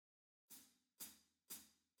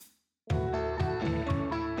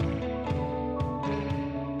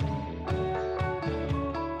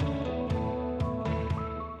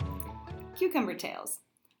Cucumber Tales.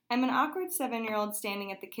 I'm an awkward 7-year-old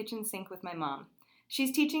standing at the kitchen sink with my mom.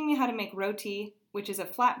 She's teaching me how to make roti, which is a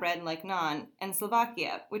flatbread like naan, and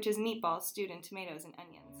Slovakia, which is meatballs stewed in tomatoes and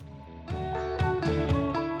onions.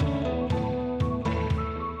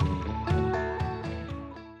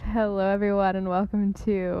 Hello everyone and welcome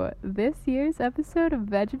to this year's episode of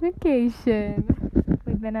Vegification.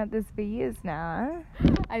 We've been at this for years now.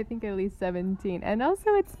 I think at least 17. And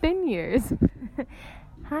also it's been years.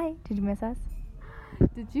 Hi, did you miss us?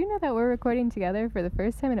 Did you know that we're recording together for the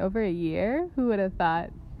first time in over a year? Who would have thought?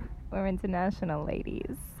 We're international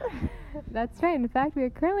ladies. That's right. In fact, we are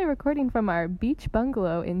currently recording from our beach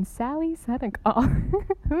bungalow in Saly, Senegal.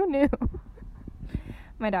 Who knew?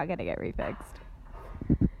 My dog had to get refixed.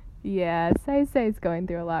 Yeah, Sai is going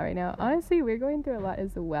through a lot right now. Honestly, we're going through a lot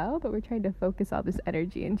as well, but we're trying to focus all this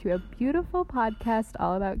energy into a beautiful podcast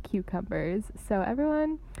all about cucumbers. So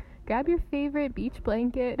everyone, grab your favorite beach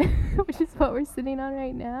blanket, which is what we're sitting on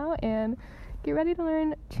right now, and get ready to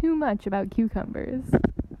learn too much about cucumbers.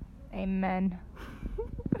 Amen.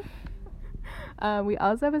 We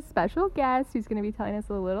also have a special guest who's going to be telling us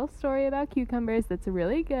a little story about cucumbers that's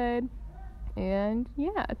really good. And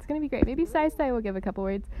yeah, it's going to be great. Maybe Sai will give a couple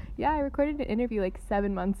words. Yeah, I recorded an interview like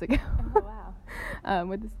 7 months ago. Oh, wow.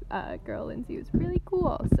 With this girl, Lindsay. It was really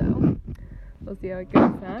cool. So we'll see how it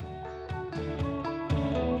goes, huh?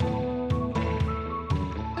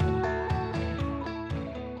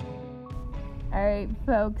 Alright,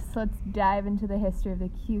 folks, let's dive into the history of the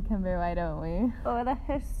cucumber, why don't we? Oh, the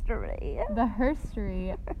history. The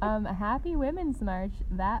herstory. Happy Women's March.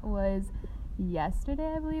 That was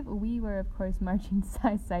yesterday, I believe. We were, of course, marching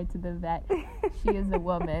Sai to the vet. She is a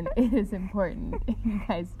woman. It is important. You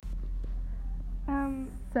guys. I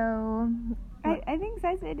think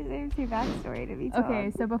Sai deserves your backstory to be told. Okay,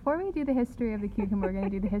 so before we do the history of the cucumber, we're going to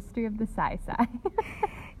do the history of the Sai.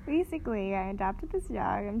 Basically, I adopted this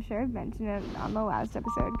dog. I'm sure I've mentioned it on the last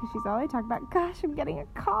episode because she's all I talk about. Gosh, I'm getting a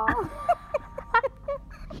call.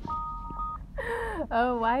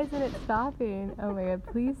 Oh, why isn't it stopping? Oh my god,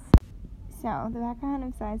 please. So, the background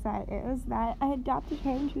of Sai, it was that I adopted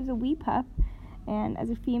her when she was a wee pup. And as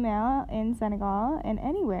a female in Senegal, and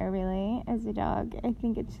anywhere really, as a dog, I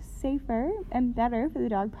think it's just safer and better for the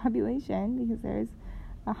dog population because there's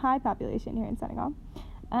a high population here in Senegal.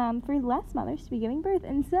 For less mothers to be giving birth.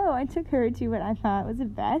 And so I took her to what I thought was a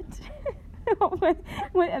vet.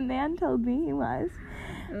 what a man told me he was.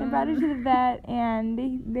 I brought her to the vet, and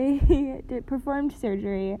they performed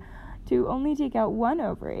surgery to only take out one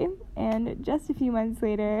ovary. And just a few months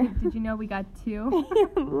later... Did you know we got two?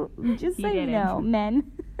 Just so you know,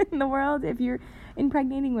 men in the world, if you're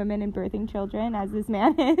impregnating women and birthing children, as this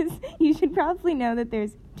man is, you should probably know that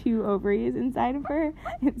there's 2 ovaries inside of her.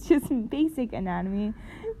 It's just basic anatomy.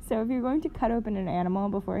 So if you're going to cut open an animal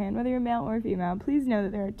beforehand, whether you're male or female, please know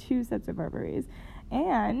that there are 2 sets of ovaries.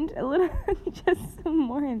 And a little, just some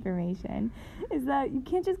more information, is that you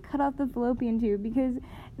can't just cut off the fallopian tube because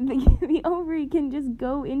the ovary can just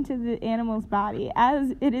go into the animal's body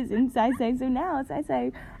as it is in Sai. So now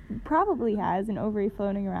Sai probably has an ovary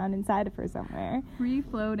floating around inside of her somewhere. Free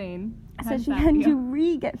floating. So she had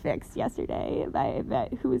to get fixed yesterday by a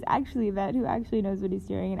vet who was actually a vet who actually knows what he's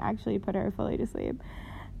doing and actually put her fully to sleep.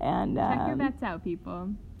 And check your vets out,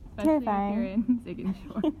 people. Especially terrifying. If you're in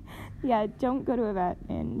Ziguinchor. Yeah, don't go to a vet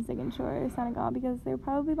in Ziguinchor, Senegal, because they're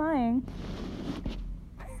probably lying.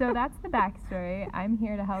 So that's the backstory. I'm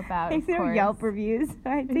here to help out. There's no Yelp reviews.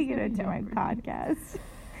 I take it into my podcast.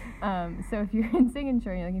 So if you're in Ziguinchor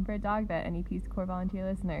and you're looking for a dog vet, any Peace Corps volunteer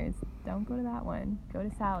listeners, don't go to that one. Go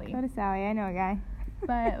to Saly. Go to Saly. I know a guy.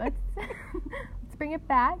 But let's bring it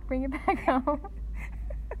back home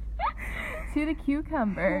to the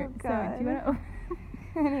cucumber. Oh, God. So do you want to?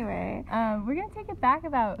 Anyway, we're going to take it back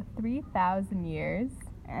about 3,000 years.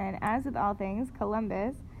 And as with all things,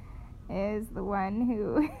 Columbus is the one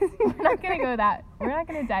who... We're not going to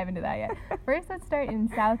dive into that yet. First, let's start in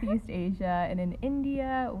Southeast Asia and in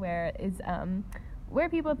India, where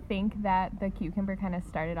people think that the cucumber kind of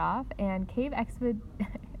started off, and cave expedition.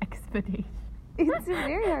 It's a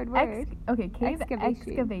very hard word. Cave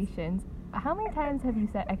excavations. How many times have you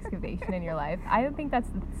said excavation in your life? I don't think that's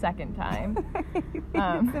the second time.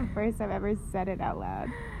 It's the first I've ever said it out loud.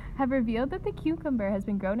 Have revealed that the cucumber has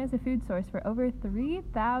been grown as a food source for over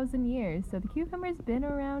 3,000 years. So the cucumber's been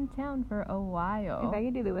around town for a while. If I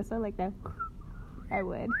could do the whistle like that, I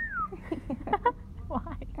would.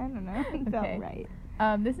 Why? I don't know. It felt right.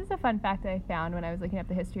 This is a fun fact that I found when I was looking up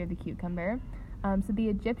the history of the cucumber. So the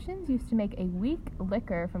Egyptians used to make a weak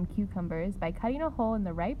liquor from cucumbers by cutting a hole in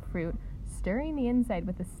the ripe fruit, stirring the inside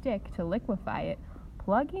with a stick to liquefy it,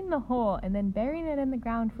 plugging the hole and then burying it in the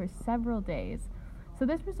ground for several days. So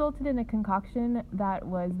this resulted in a concoction that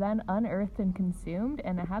was then unearthed and consumed,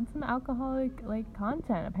 and it had some alcoholic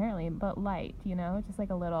content apparently, but light, just like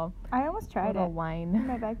a little. I almost tried it wine in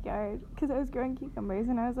my backyard because I was growing cucumbers,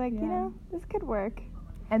 and I was like, this could work.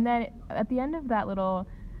 And then at the end of that little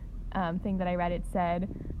thing that I read, it said,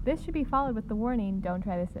 "This should be followed with the warning: don't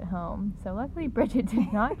try this at home." So luckily, Bridget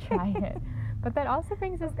did not try it. But that also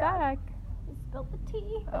brings us back. I spilled the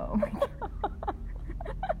tea. Oh my god.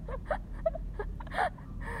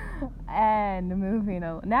 And moving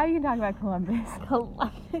on. Now you can talk about Columbus.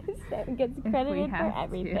 Columbus gets credited for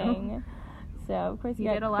everything. So, of course, he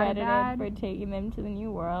got credited for taking them to the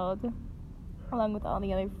New World, along with all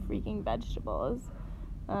the other freaking vegetables.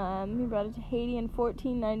 He brought it to Haiti in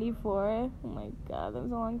 1494. Oh my god, that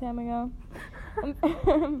was a long time ago.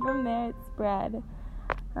 From there, it spread.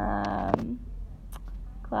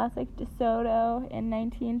 Classic DeSoto in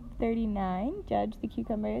 1939 judged the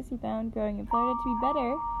cucumbers he found growing in Florida to be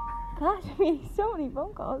better. Gosh, I'm getting so many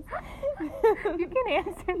phone calls. You can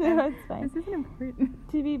answer them. No, it's fine. This isn't important.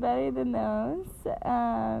 To be better than those.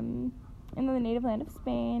 In the native land of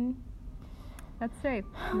Spain. That's right.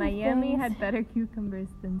 Miami had better cucumbers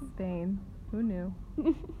than Spain. Who knew?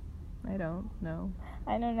 I don't know.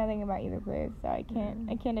 I know nothing about either place, so I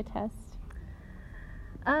can't attest.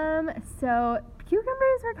 So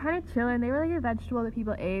cucumbers were kind of chilling. They were like a vegetable that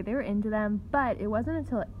people ate. They were into them, but it wasn't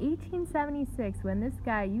until 1876 when this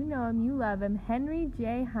guy, you know him, you love him, Henry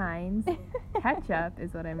J. Heinz, ketchup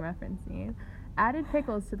is what I'm referencing, added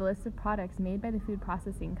pickles to the list of products made by the food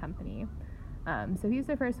processing company. So he's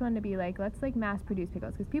the first one to be like, let's mass produce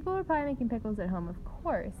pickles, because people were probably making pickles at home, of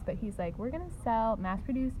course, but he's like, we're gonna sell mass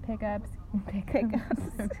produced pickles.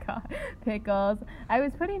 Oh God, pickles. I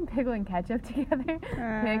was putting pickle and ketchup together.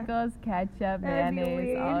 Pickles, ketchup,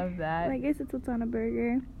 mayonnaise, all of that. Well, I guess it's what's on a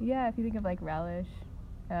burger. Yeah, if you think of relish.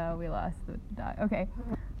 Oh, we lost the dot. Okay.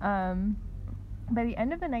 By the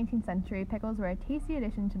end of the 19th century, pickles were a tasty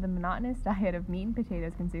addition to the monotonous diet of meat and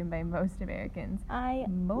potatoes consumed by most Americans. I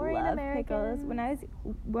love pickles.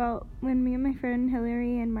 When me and my friend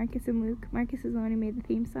Hillary and Marcus and Luke, Marcus is the one who made the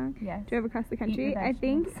theme song, drove across the country, I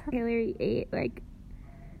think Hillary ate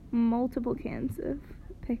multiple cans of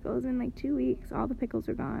pickles in 2 weeks. All the pickles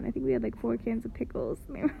were gone. I think we had 4 cans of pickles.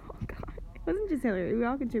 They were all gone. It wasn't just Hillary. We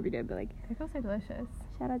all contributed, but pickles are delicious.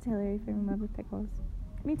 Shout out to Hillary for in love with pickles.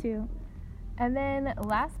 Me too. And then,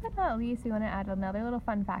 last but not least, we want to add another little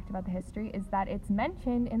fun fact about the history, is that it's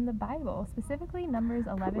mentioned in the Bible, specifically Numbers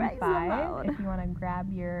 11:5, if you want to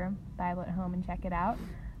grab your Bible at home and check it out.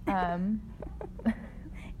 In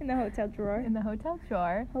the hotel drawer. In the hotel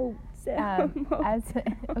drawer.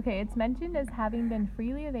 It's mentioned as having been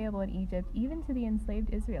freely available in Egypt, even to the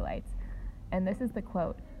enslaved Israelites. And this is the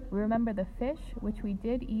quote: "We remember the fish which we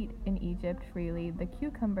did eat in Egypt freely, the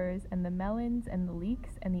cucumbers and the melons and the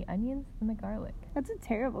leeks and the onions and the garlic." That's a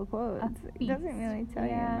terrible quote. It doesn't really tell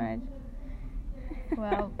you much.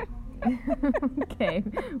 Well, okay.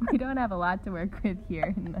 We don't have a lot to work with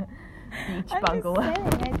here in the beach bungalow. I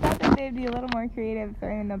thought that they'd be a little more creative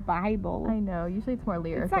throwing in the Bible. I know. Usually it's more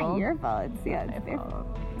lyrical. It's not your fault. It's their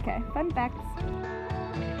fault. Okay, fun facts.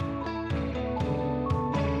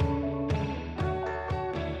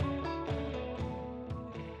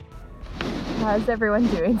 How's everyone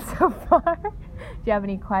doing so far? Do you have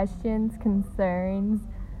any questions, concerns?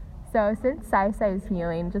 So since Sai is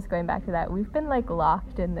healing, just going back to that, we've been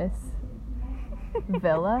locked in this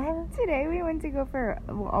villa. Today we went to go for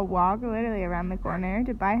a walk literally around the corner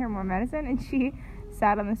to buy her more medicine, and she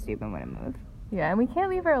sat on the stoop and wouldn't move. Yeah, and we can't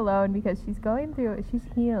leave her alone because she's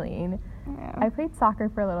healing. Yeah. I played soccer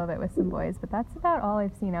for a little bit with some boys, but that's about all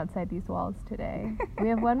I've seen outside these walls today. We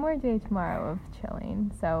have one more day tomorrow of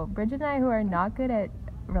chilling. So Bridget and I, who are not good at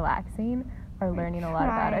relaxing, are learning a lot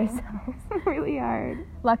about ourselves. Really hard.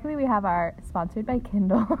 Luckily, we have our sponsored by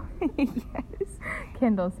Kindle. Yes.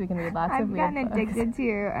 Kindle, so we can read lots of weird books. I've gotten addicted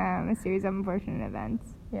to a series of unfortunate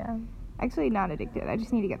events. Yeah. Actually, not addicted. I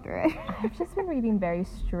just need to get through it. I've just been reading very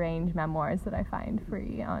strange memoirs that I find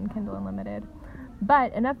free on Kindle Unlimited.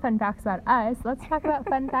 But enough fun facts about us. Let's talk about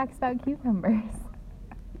fun facts about cucumbers.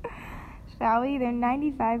 Shall we? They're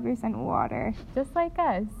 95% water. Just like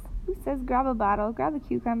us. Who says grab a bottle? Grab a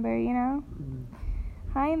cucumber, you know?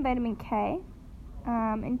 High in vitamin K.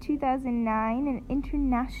 In 2009, an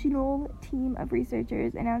international team of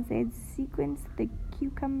researchers announced they had sequenced the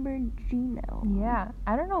cucumber genome. Yeah,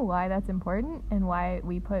 I don't know why that's important and why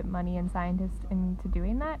we put money and scientists into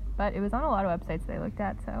doing that, but it was on a lot of websites that I looked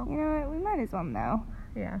at, so. You know what, we might as well know.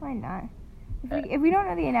 Yeah. Why not? If we don't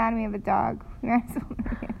know the anatomy of a dog, we might as well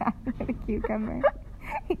know the anatomy of a cucumber.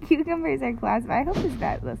 Cucumbers are classified. I hope this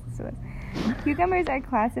guy listens to this. Cucumbers are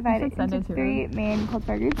classified into three main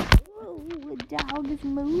cultivar groups. Whoa, the dog is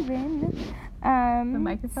moving. The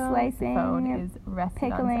microphone Slicing, phone is rested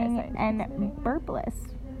pickling, on and burpless.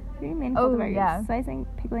 Three main cultivar groups. yeah. Slicing,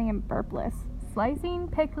 pickling, and burpless. Slicing,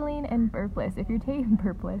 pickling, and burpless. If you're taking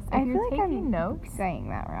burpless, if you're taking notes, saying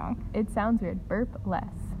that wrong. It sounds weird. Burpless.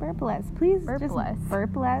 Burpless. Please Burpless. just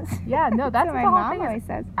burpless. Yeah, no, that's what what my the whole mom thing always is.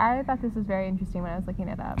 says. I thought this was very interesting when I was looking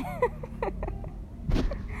it up.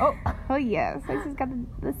 Oh yes, I just got the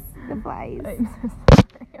flies. I'm so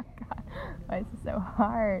sorry. Oh God, why is this so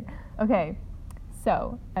hard? Okay,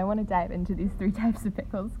 so I want to dive into these 3 types of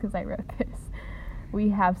pickles because I wrote this. We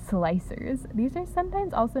have slicers. These are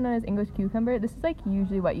sometimes also known as English cucumber. This is like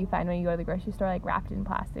usually what you find when you go to the grocery store, like wrapped in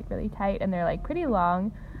plastic, really tight, and they're like pretty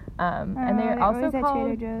long. And they're also at called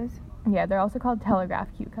Trader Joe's. Yeah, they're also called telegraph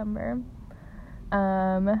cucumber.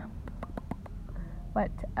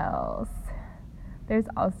 What else? There's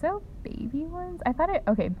also baby ones.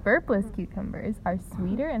 Burpless cucumbers are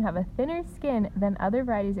sweeter and have a thinner skin than other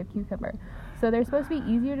varieties of cucumber. So they're supposed to be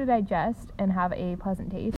easier to digest and have a pleasant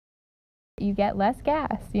taste. You get less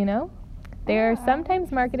gas, you know? They're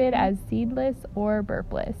sometimes marketed as seedless or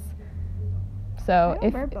burpless. So I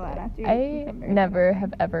don't burp a lot after I eating cucumber. never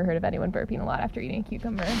have ever heard of anyone burping a lot after eating a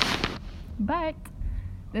cucumber. But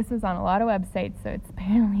this was on a lot of websites, so it's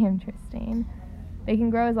apparently interesting. They can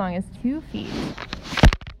grow as long as 2 feet.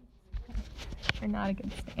 They're not a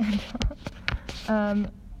good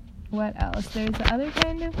stand. What else? There's the other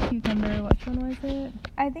kind of cucumber. Which one was it?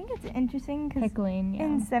 I think it's interesting because Pickling, yeah.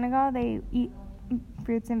 in Senegal they eat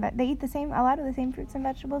fruits and they eat a lot of the same fruits and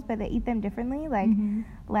vegetables, but they eat them differently. Like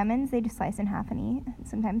lemons, they just slice in half and eat.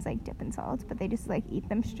 Sometimes like dip in salt, but they just like eat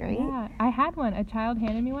them straight. Yeah, I had one. A child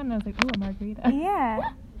handed me one, and I was like, "Ooh, a margarita."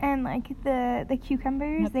 Yeah, and like the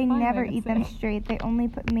cucumbers, That's they fine, never I would eat them say. straight. They only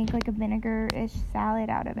make like a vinegar-ish salad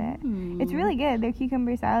out of it. Ooh. It's really good. Their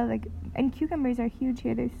cucumber salad, and cucumbers are huge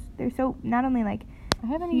here. They're so not only like I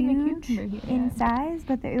haven't eaten a huge cucumber here in yet. size,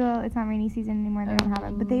 but it's not rainy season anymore. They don't have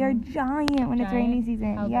it, but they are giant when it's rainy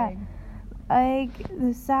season. How Yeah, big? like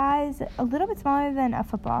the size a little bit smaller than a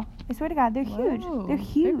football. I swear to God, they're huge. Whoa, They're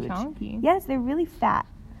huge. They're chunky. Yes, they're really fat.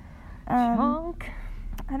 Chunk.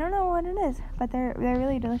 I don't know what it is, but they're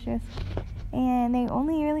really delicious. And they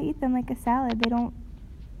only really eat them like a salad. They don't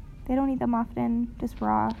eat them often just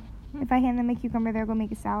raw. If I hand them a cucumber, they'll go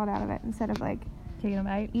make a salad out of it instead of like Taking a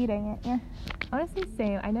bite. eating it. Yeah. Honestly,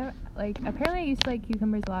 same. I never apparently I used to like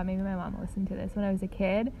cucumbers a lot. Maybe my mom listened to this when I was a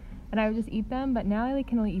kid, and I would just eat them. But now I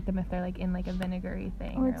can only eat them if they're like in like a vinegary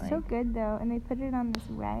thing. Oh, or, it's so good though, and they put it on this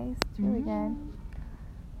rice. It's really good.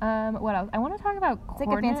 What else? I want to talk about It's like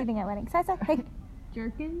a fancy thing at weddings. Hey.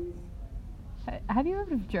 Gherkins. Have you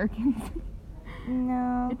heard of gherkins?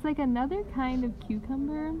 No. It's like another kind of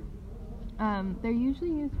cucumber. They're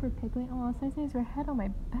usually used for pickling. Oh, Sai has her head on my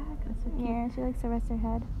back. That's so cute. Yeah, she likes to rest her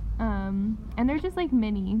head. And they're just like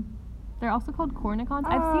mini. They're also called cornicons.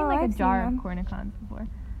 I've seen like a jar of cornicons before.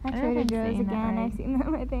 At I don't know if Trader I'm Joe's saying that again. right. I've seen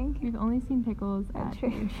them, I think. We've only seen pickles at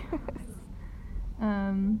Trader Joe's.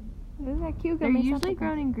 Those are cucumbers. They're usually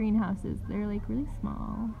grown in greenhouses. They're like really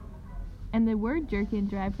small. And the word gherkin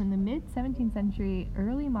derived from the mid-17th century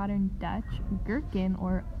early modern Dutch gherkin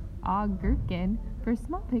or augurken for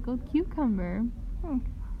small pickled cucumber.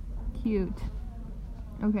 Cute.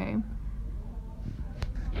 Okay.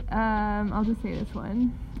 I'll just say this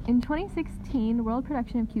one. In 2016, world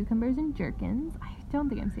production of cucumbers and gherkins, I don't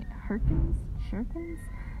think I'm saying shirkins?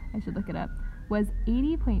 I should look it up, was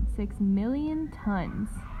 80.6 million tons,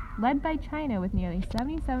 led by China with nearly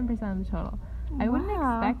 77% of the total. I wouldn't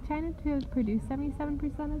expect China to produce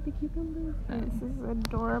 77% of the cucumbers, but This is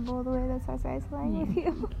adorable the way that Sasai is playing with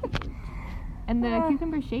you. and the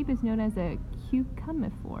cucumber shape is known as a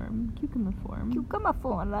cucumiform. Cucumiform.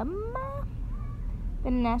 The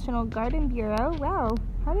National Garden Bureau. Wow,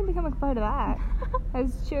 how did it become a part of that?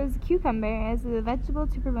 Has chose cucumber as a vegetable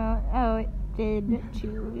to promote. Oh, it did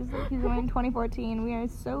choose the cucumber in 2014. We are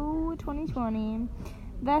so 2020.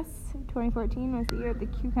 Thus, 2014 was the year of the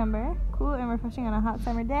cucumber. Cool and refreshing on a hot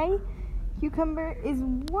summer day. Cucumber is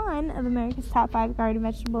one of America's top 5 garden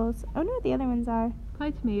vegetables. I wonder what the other ones are.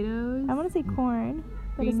 Probably tomatoes. I want to say corn,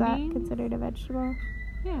 but is Green that beans? considered a vegetable?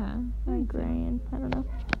 Yeah. Like grain. I don't know.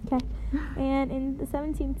 Okay. And in the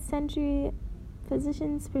 17th century,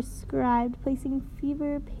 physicians prescribed placing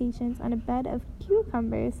fever patients on a bed of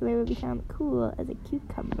cucumbers so they would become cool as a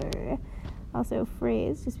cucumber. Also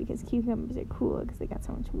phrased just because cucumbers are cool because they got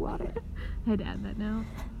so much water. I had to add that now.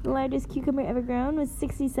 The largest cucumber ever grown was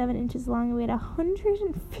 67 inches long and weighed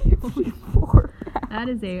 154 pounds. That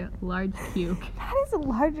is a large cuke. That is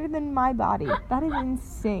larger than my body. That is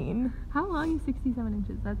insane. How long is 67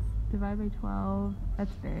 inches? That's divided by 12.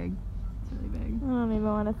 That's big. It's really big. I don't even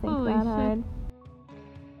want to think Holy that shit. hard.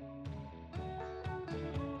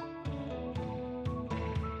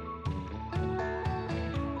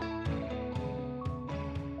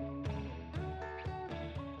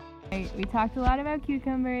 Right, we talked a lot about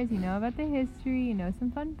cucumbers, you know about the history, you know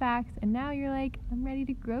some fun facts, and now you're like, I'm ready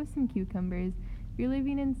to grow some cucumbers. If you're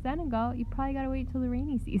living in Senegal, you probably gotta wait till the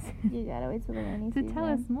rainy season. You gotta wait till the rainy To season. tell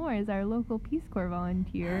us more is our local Peace Corps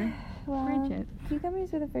volunteer, Bridget.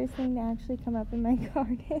 Cucumbers were the first thing to actually come up in my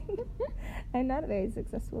garden. I'm not a very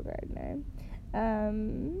successful gardener.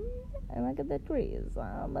 I look at the trees,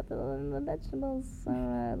 but the vegetables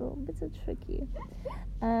are a little bit tricky.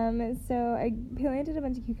 So I planted a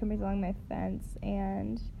bunch of cucumbers along my fence,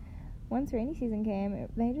 and once rainy season came,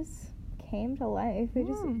 they just came to life. They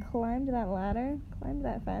just climbed that ladder, climbed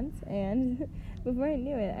that fence, and before I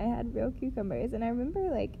knew it, I had real cucumbers. And I remember,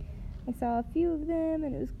 like, I saw a few of them,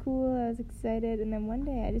 and it was cool. I was excited, and then one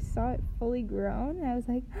day I just saw it fully grown, and I was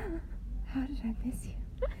like, how did I miss you?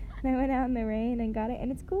 And I went out in the rain and got it,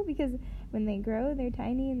 and it's cool because when they grow, they're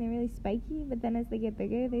tiny and they're really spiky, but then as they get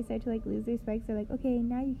bigger, they start to, like, lose their spikes. They're like, okay,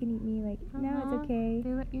 now you can eat me, like, now it's okay.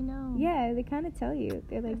 They let you know. Yeah, they kind of tell you.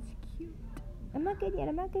 They're like, That's cute. I'm not good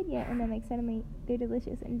yet, and then, like, suddenly they're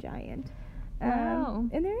delicious and giant. Wow.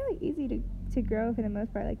 And they're really easy to grow for the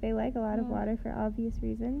most part. Like, they like a lot of water for obvious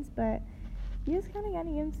reasons, but you just kind of gotta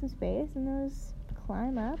give them some space, and they'll just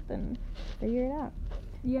climb up and figure it out.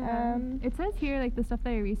 Yeah. It says here, like, the stuff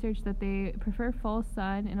that I researched, that they prefer full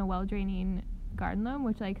sun in a well-draining garden loam,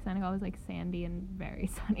 which, like, Senegal is, like, sandy and very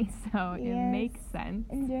sunny, so it makes sense.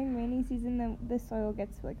 And during rainy season, the soil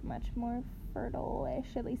gets, like, much more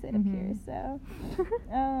fertile-ish, at least it appears so.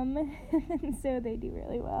 And so they do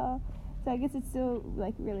really well. So I guess it's still,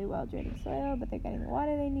 like, really well-draining soil, but they're getting the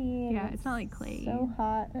water they need. Yeah, it's not like clay. So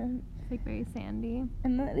hot. It's, like, very sandy.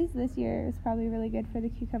 And at least this year, it was probably really good for the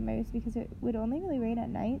cucumbers because it would only really rain at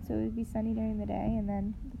night, so it would be sunny during the day, and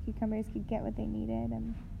then the cucumbers could get what they needed.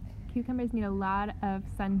 And Cucumbers need a lot of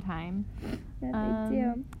sun time. yeah, they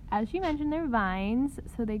do. As you mentioned, they're vines,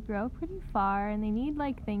 so they grow pretty far, and they need,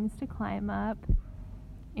 like, things to climb up.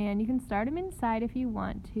 And you can start them inside if you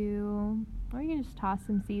want to, or you can just toss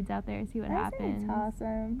some seeds out there, see what happens. I toss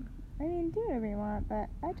them. I mean, do whatever you want, but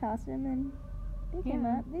I toss them and they came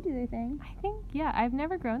up. They do their thing. I think, yeah, I've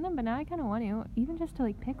never grown them, but now I kind of want to, even just to,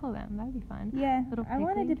 like, pickle them. That would be fun. Yeah, Little I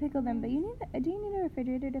wanted to pickling. pickle them, but do you need a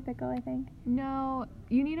refrigerator to pickle, I think? No,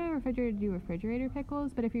 you need a refrigerator to do refrigerator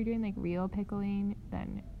pickles, but if you're doing, like, real pickling,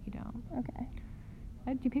 then you don't. Okay.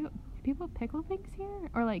 Do people pickle things here?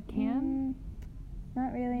 Or, like, can?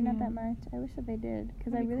 Not really, not that much. I wish that they did,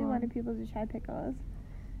 because I That'd be really cool. wanted people to try pickles.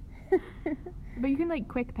 But you can, like,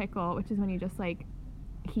 quick pickle, which is when you just, like,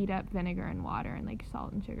 heat up vinegar and water and, like,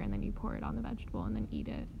 salt and sugar, and then you pour it on the vegetable and then eat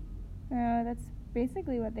it. Oh, that's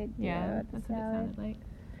basically what they do Yeah, with the that's what it salad. sounded like.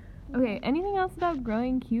 Okay, anything else about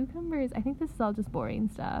growing cucumbers? I think this is all just boring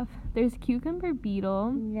stuff. There's cucumber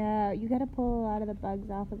beetle. No, you gotta pull a lot of the bugs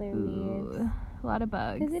off of their leaves. Ooh, a lot of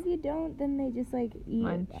bugs. Because if you don't, then they just, like, eat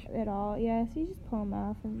Munch. it all. Yeah, so you just pull them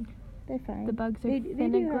off and they're fine. The bugs are They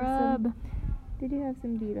do have grub. They do have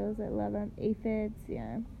some beetles that love them. Aphids,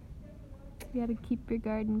 yeah. You gotta keep your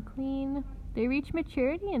garden clean. They reach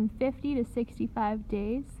maturity in 50 to 65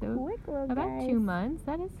 days, so Quick little about guys. 2 months.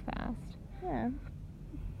 That is fast. Yeah.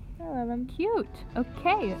 I love them. Cute.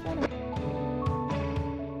 Okay.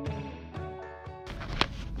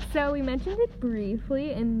 So we mentioned it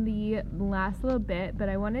briefly in the last little bit, but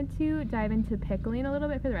I wanted to dive into pickling a little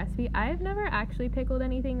bit for the recipe. I've never actually pickled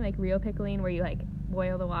anything like real pickling where you, like,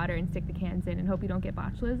 boil the water and stick the cans in and hope you don't get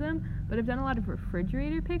botulism, but I've done a lot of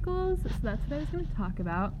refrigerator pickles, so that's what I was going to talk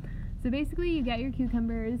about. So basically you get your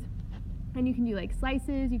cucumbers and you can do, like,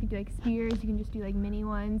 slices, you can do, like, spears, you can just do, like, mini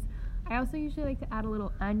ones. I also usually like to add a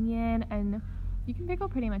little onion, and you can pickle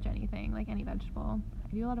pretty much anything, like any vegetable.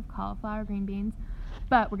 I do a lot of cauliflower, green beans,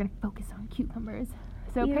 but we're going to focus on cucumbers.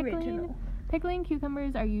 So The original. pickling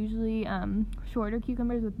cucumbers are usually shorter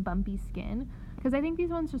cucumbers with bumpy skin, because I think these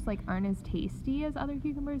ones just, like, aren't as tasty as other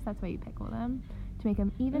cucumbers. That's why you pickle them, to make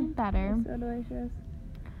them even better. So delicious.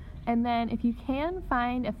 And then if you can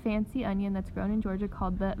find a fancy onion that's grown in Georgia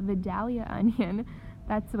called the Vidalia onion,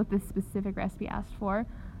 that's what this specific recipe asked for.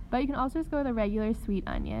 But you can also just go with a regular sweet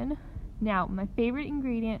onion. Now, my favorite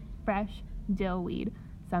ingredient, fresh dill weed.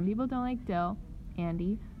 Some people don't like dill,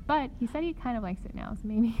 Andy, but he said he kind of likes it now, so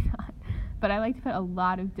maybe not. But I like to put a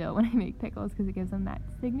lot of dill when I make pickles because it gives them that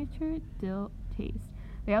signature dill taste.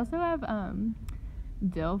 They also have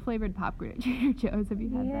dill flavored popcorn at Trader Joe's. Have you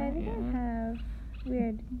had that? I think I have.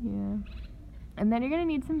 Weird. Yeah. And then you're going to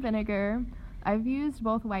need some vinegar. I've used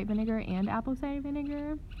both white vinegar and apple cider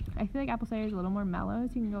vinegar. I feel like apple cider is a little more mellow,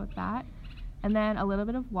 so you can go with that. And then a little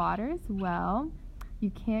bit of water as well.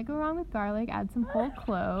 You can't go wrong with garlic. Add some whole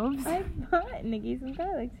cloves. I bought Nikki some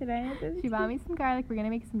garlic today. She bought me some garlic. We're going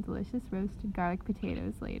to make some delicious roasted garlic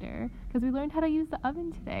potatoes later because we learned how to use the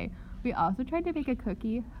oven today. We also tried to bake a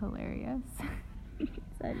cookie. Hilarious.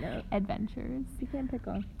 Side note. Adventures. You can't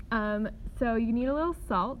pickle. So you need a little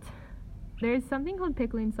salt. There's something called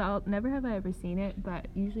pickling salt. Never have I ever seen it, but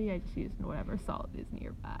usually I just use whatever salt is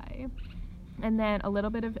nearby. And then a little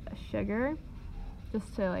bit of sugar,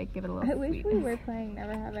 just to like give it a little sweetness. I wish we were playing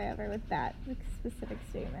Never Have I Ever with that specific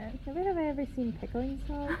statement. Never have I ever seen pickling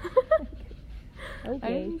salt.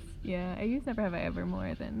 Okay. I use Never Have I Ever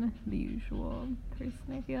more than the usual person,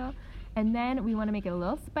 I feel. And then we want to make it a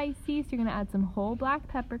little spicy, so you're going to add some whole black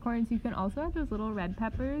peppercorns. You can also add those little red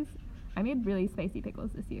peppers. I made really spicy pickles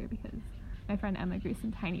this year because my friend Emma grew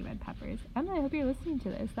some tiny red peppers. Emma, I hope you're listening to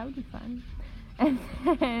this. That would be fun. And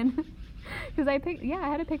then, because I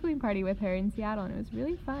had a pickling party with her in Seattle, and it was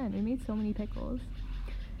really fun. We made so many pickles.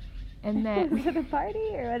 And then was it a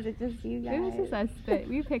party, or was it just you guys? It was just us, but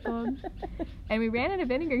we pickled. And we ran out of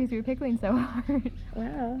vinegar because we were pickling so hard.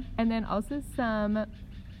 Wow. And then also some...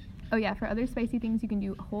 Oh yeah, for other spicy things, you can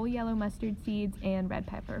do whole yellow mustard seeds and red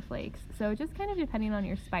pepper flakes. So just kind of depending on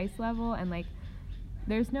your spice level, and like,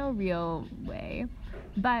 there's no real way.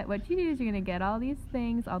 But what you do is you're going to get all these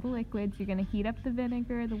things, all the liquids, you're going to heat up the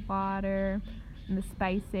vinegar, the water, and the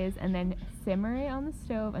spices, and then simmer it on the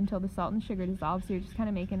stove until the salt and sugar dissolve, so you're just kind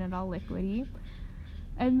of making it all liquidy.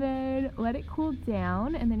 And then let it cool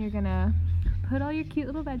down, and then you're going to put all your cute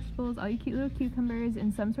little vegetables, all your cute little cucumbers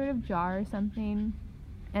in some sort of jar or something,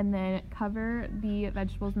 and then cover the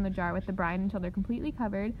vegetables in the jar with the brine until they're completely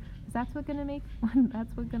covered, because that's what's gonna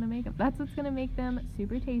make them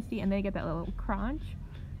super tasty, and they get that little crunch,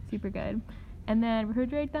 super good. And then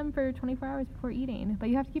refrigerate them for 24 hours before eating, but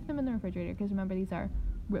you have to keep them in the refrigerator because remember, these are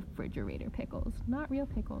refrigerator pickles, not real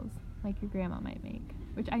pickles like your grandma might make,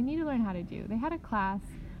 which I need to learn how to do. They had a class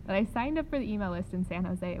that I signed up for the email list in San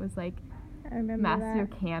Jose. It was like I remember master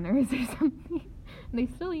that. canners or something, and they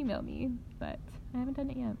still email me, but I haven't done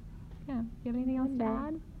it yet. Yeah. Do you have anything else to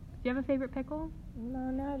add? Do you have a favorite pickle?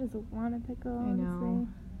 No, I just want a pickle, I know. honestly.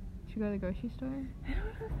 Should we go to the grocery store? I don't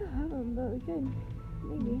know if I have them, but we could.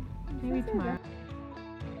 Maybe. Maybe tomorrow.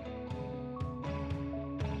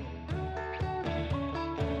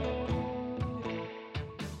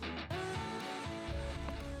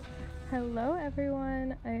 Hello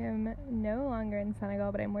everyone, I am no longer in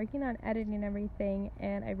Senegal, but I'm working on editing everything,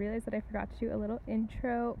 and I realized that I forgot to do a little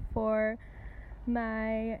intro for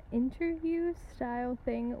my interview style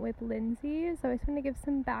thing with Lindsay, so I just want to give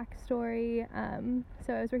some backstory.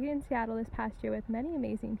 So I was working in Seattle this past year with many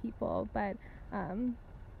amazing people, but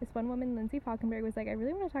this one woman, Lindsay Falkenberg, was like, I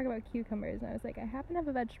really want to talk about cucumbers, and I was like, I happen to have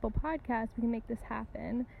a vegetable podcast, we can make this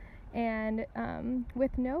happen. And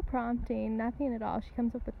with no prompting, nothing at all, she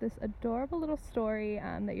comes up with this adorable little story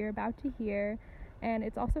that you're about to hear. And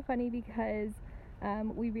it's also funny because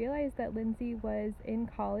we realized that Lindsay was in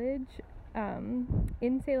college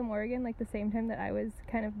in Salem, Oregon, like the same time that I was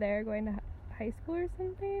kind of there going to high school or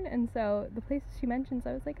something. And so the places she mentions,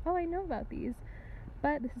 I was like, oh, I know about these.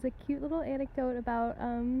 But this is a cute little anecdote about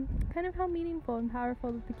kind of how meaningful and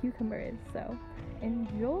powerful the cucumber is. So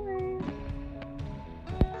enjoy!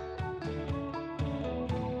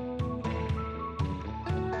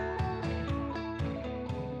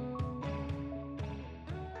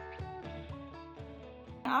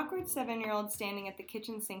 An awkward 7-year-old standing at the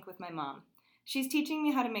kitchen sink with my mom. She's teaching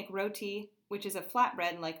me how to make roti, which is a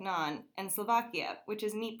flatbread like naan, and Slovakia, which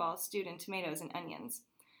is meatballs stewed in tomatoes and onions.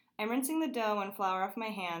 I'm rinsing the dough and flour off my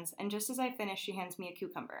hands, and just as I finish, she hands me a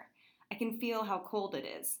cucumber. I can feel how cold it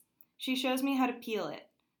is. She shows me how to peel it.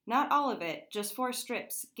 Not all of it, just 4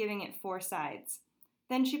 strips, giving it 4 sides.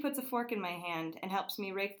 Then she puts a fork in my hand and helps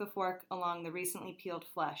me rake the fork along the recently peeled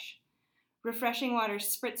flesh. Refreshing water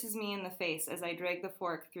spritzes me in the face as I drag the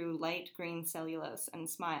fork through light green cellulose and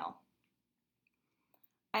smile.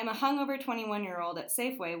 I'm a hungover 21-year-old at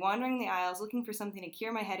Safeway wandering the aisles looking for something to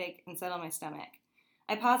cure my headache and settle my stomach.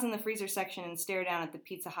 I pause in the freezer section and stare down at the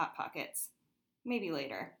Pizza Hot Pockets. Maybe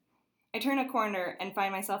later. I turn a corner and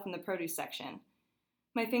find myself in the produce section.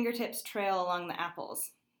 My fingertips trail along the apples.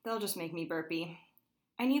 They'll just make me burpy.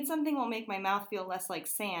 I need something that will make my mouth feel less like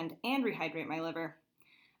sand and rehydrate my liver.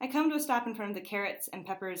 I come to a stop in front of the carrots and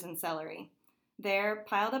peppers and celery. There,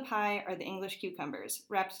 piled up high, are the English cucumbers,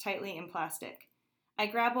 wrapped tightly in plastic. I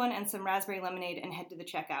grab one and some raspberry lemonade and head to the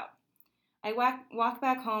checkout. I walk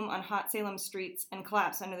back home on hot Salem streets and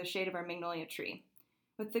collapse under the shade of our magnolia tree.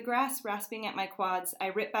 With the grass rasping at my quads, I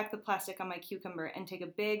rip back the plastic on my cucumber and take a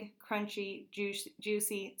big, crunchy,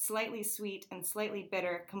 juicy, slightly sweet, and slightly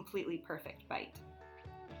bitter, completely perfect bite.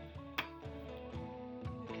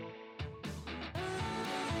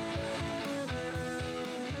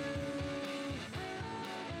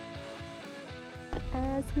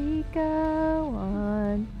 As we go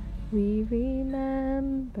on, we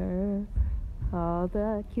remember all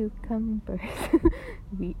the cucumbers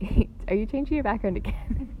we ate. Are you changing your background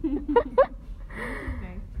again?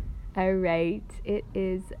 All right, it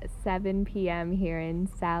is 7 p.m. here in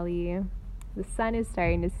Sally. The sun is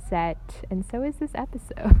starting to set, and so is this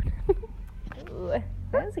episode. Ooh,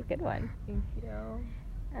 that was a good one. Thank you.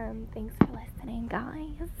 Thanks for listening,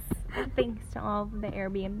 guys. Thanks to all of the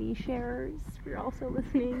Airbnb sharers for also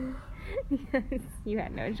listening. Because you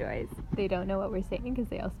had no choice. They don't know what we're saying because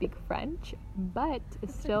they all speak French, but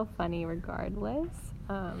it's still funny regardless.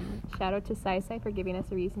 Shout out to Sai for giving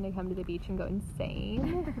us a reason to come to the beach and go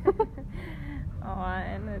insane. Oh,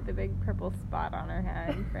 and the big purple spot on her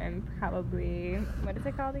head from probably, what is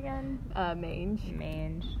it called again? Mange.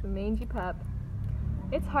 Mange. The mangy pup.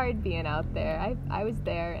 It's hard being out there. I was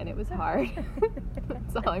there and it was hard.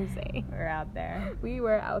 That's all I'm saying. We're out there. We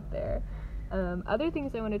were out there. Other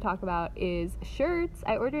things I want to talk about is shirts.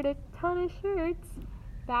 I ordered a ton of shirts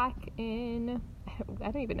back in,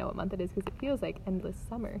 I don't even know what month it is because it feels like endless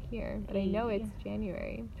summer here, but I know it's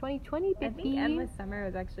January 2020, baby. I think endless summer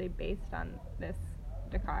was actually based on this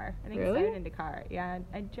Dakar. I think Really? it started in Dakar. Yeah,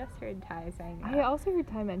 I just heard Ty saying that. I also heard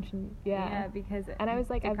Ty mention, Yeah, because and I was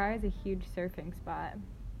like, Dakar is a huge surfing spot.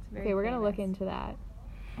 It's very okay, we're gonna look famous into that.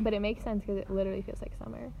 But it makes sense because it literally feels like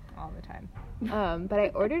summer. all the time. But I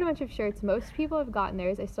ordered a bunch of shirts. Most people have gotten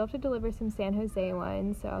theirs. I still have to deliver some San Jose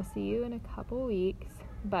ones, so I'll see you in a couple weeks.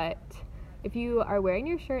 But if you are wearing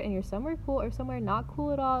your shirt and you're somewhere cool or somewhere not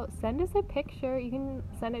cool at all, send us a picture. You can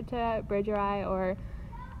send it to Bridge or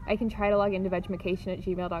I can try to log into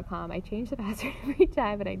vegmacation@gmail.com. I change the password every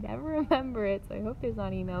time, but I never remember it, so I hope there's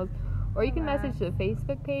not emails. Or you can message the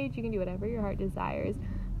Facebook page. You can do whatever your heart desires.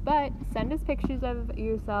 But send us pictures of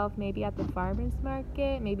yourself, maybe at the farmer's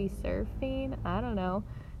market, maybe surfing. I don't know.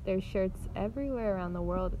 There's shirts everywhere around the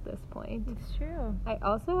world at this point. It's true. I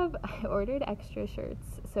ordered extra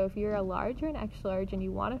shirts. So if you're a large or an extra large and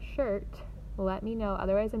you want a shirt, let me know.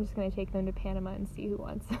 Otherwise, I'm just going to take them to Panama and see who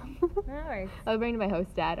wants them. That works. I'll bring to my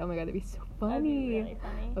host dad. Oh my god, that'd be so funny. That'd be really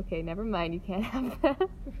funny. Okay, never mind. You can't have that.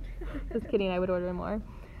 Just kidding. I would order more.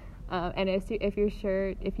 And if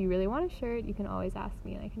you really want a shirt, you can always ask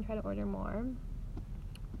me and I can try to order more.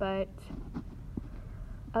 But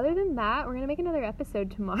other than that, we're going to make another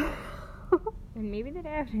episode tomorrow. And maybe the day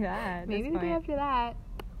after that. Maybe the day after that.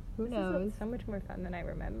 Who knows? This is so much more fun than I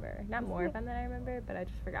remember. Not more fun than I remember, but I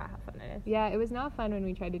just forgot how fun it is. Yeah, it was not fun when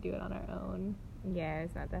we tried to do it on our own. Yeah,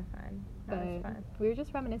 it's not that fun. Not as fun. We were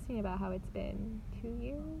just reminiscing about how it's been 2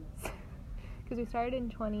 years. Because we started in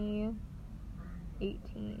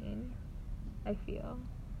 2018, I feel.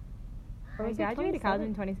 Or I was it graduated college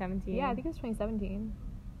in 2017? 2017. Yeah, I think it was 2017.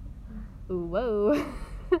 Ooh, whoa.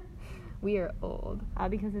 We are old. All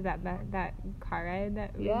because of that car ride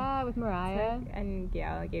that we with Mariah. took, and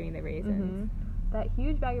Gail gave me the raisins. That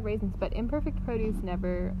huge bag of raisins, but Imperfect Produce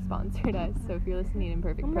never sponsored us, so if you're listening,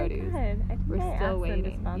 Imperfect Produce, God. I think we're I still asked waiting.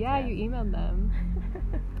 them to sponsor Yeah, us. you emailed them.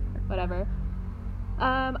 Whatever.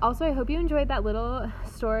 Also, I hope you enjoyed that little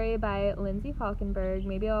story by Lindsay Falkenberg.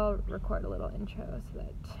 Maybe I'll record a little intro so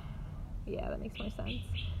that, that makes more sense.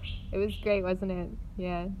 It was great, wasn't it?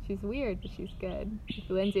 Yeah, she's weird, but she's good.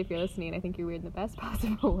 Lindsay, if you're listening, I think you're weird in the best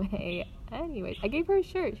possible way. Anyways, I gave her a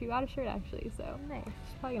shirt. She got a shirt, actually, so Nice.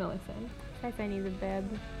 she's probably gonna listen. Guess I need a bib.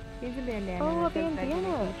 Needs a bandana. Oh, a that says bandana.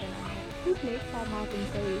 Vegmacation on it. Who makes that happen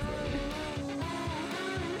so easily?